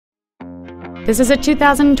This is a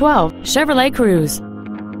 2012 Chevrolet Cruze.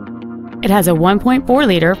 It has a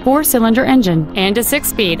 1.4-liter four-cylinder engine and a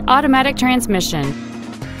 6-speed automatic transmission.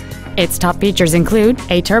 Its top features include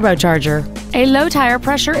a turbocharger, a low tire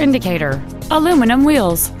pressure indicator, aluminum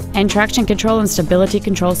wheels, and traction control and stability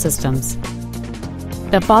control systems.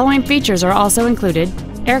 The following features are also included: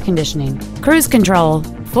 air conditioning, cruise control,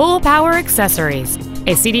 full power accessories,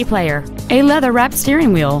 a CD player, a leather-wrapped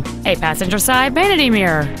steering wheel, a passenger side vanity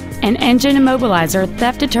mirror, an engine immobilizer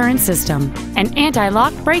theft deterrent system, an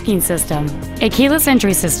anti-lock braking system, a keyless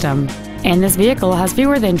entry system, and this vehicle has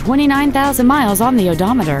fewer than 29,000 miles on the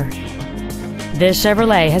odometer. This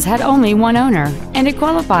Chevrolet has had only one owner, and it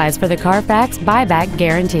qualifies for the Carfax buyback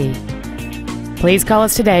guarantee. Please call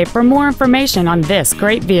us today for more information on this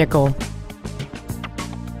great vehicle.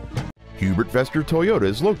 HubertVesterToyota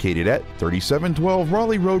is located at 3712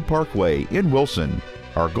 Raleigh Road Parkway in Wilson.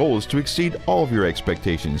 Our goal is to exceed all of your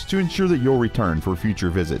expectations to ensure that you'll return for future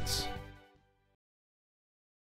visits.